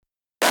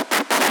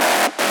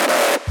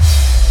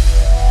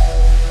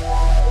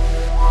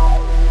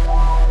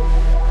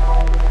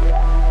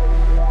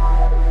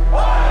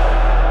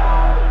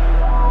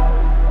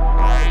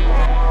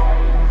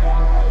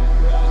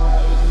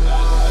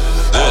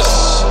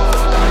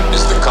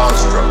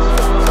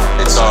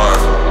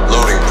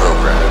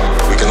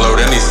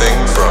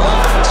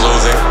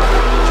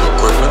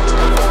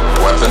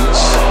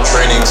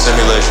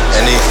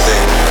simulation,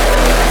 anything.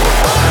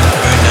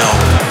 Right now,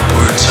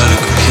 we're inside a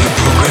computer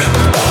program.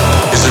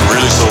 Is it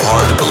really so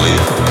hard to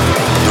believe?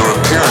 Your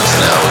appearance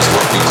now is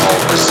what we call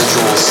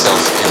residual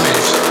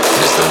self-image.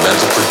 It is the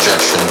mental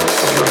projection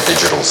of your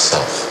digital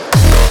self.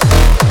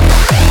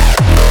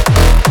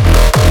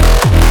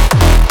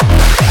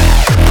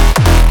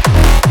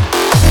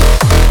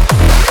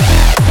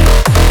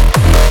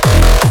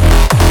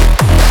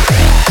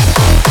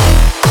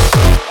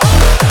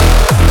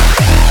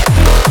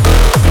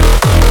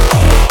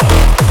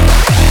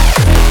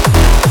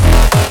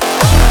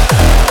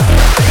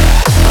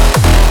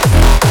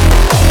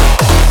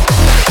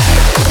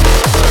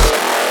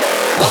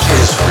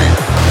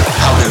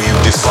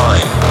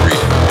 Define real.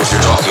 If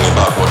you're talking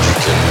about what you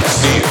can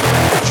feel,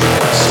 what you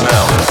can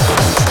smell,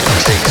 what you can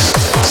taste,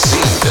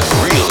 see, then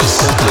real is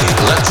simply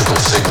electrical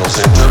signals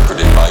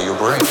interpreted by your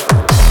brain.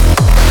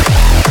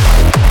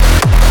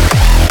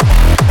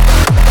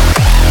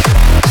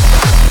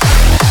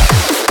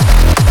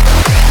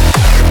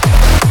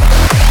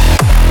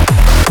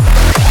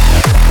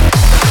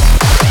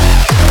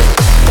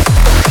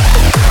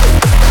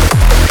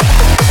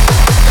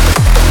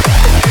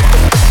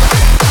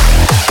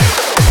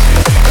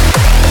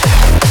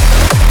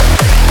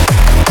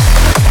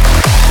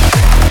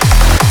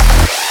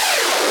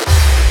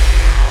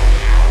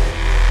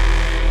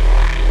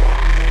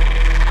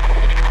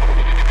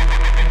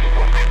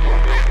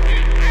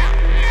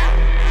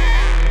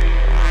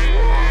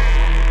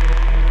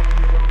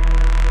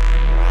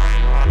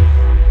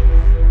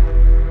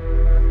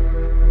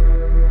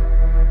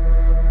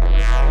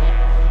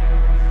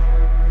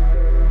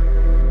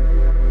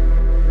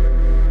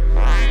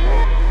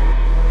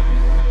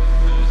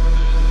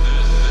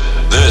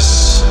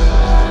 This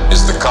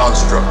is the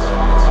construct.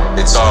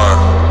 It's our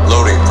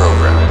loading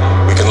program.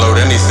 We can load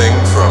anything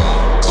from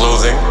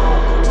clothing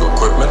to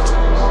equipment,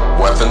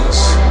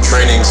 weapons,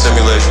 training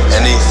simulation,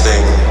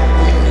 anything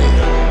we need.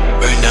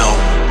 Right now,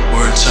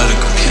 we're inside a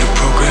computer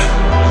program.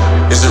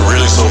 Is it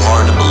really so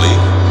hard to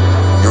believe?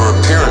 Your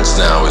appearance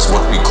now is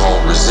what we call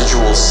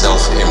residual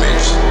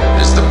self-image.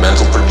 It is the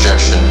mental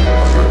projection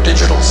of your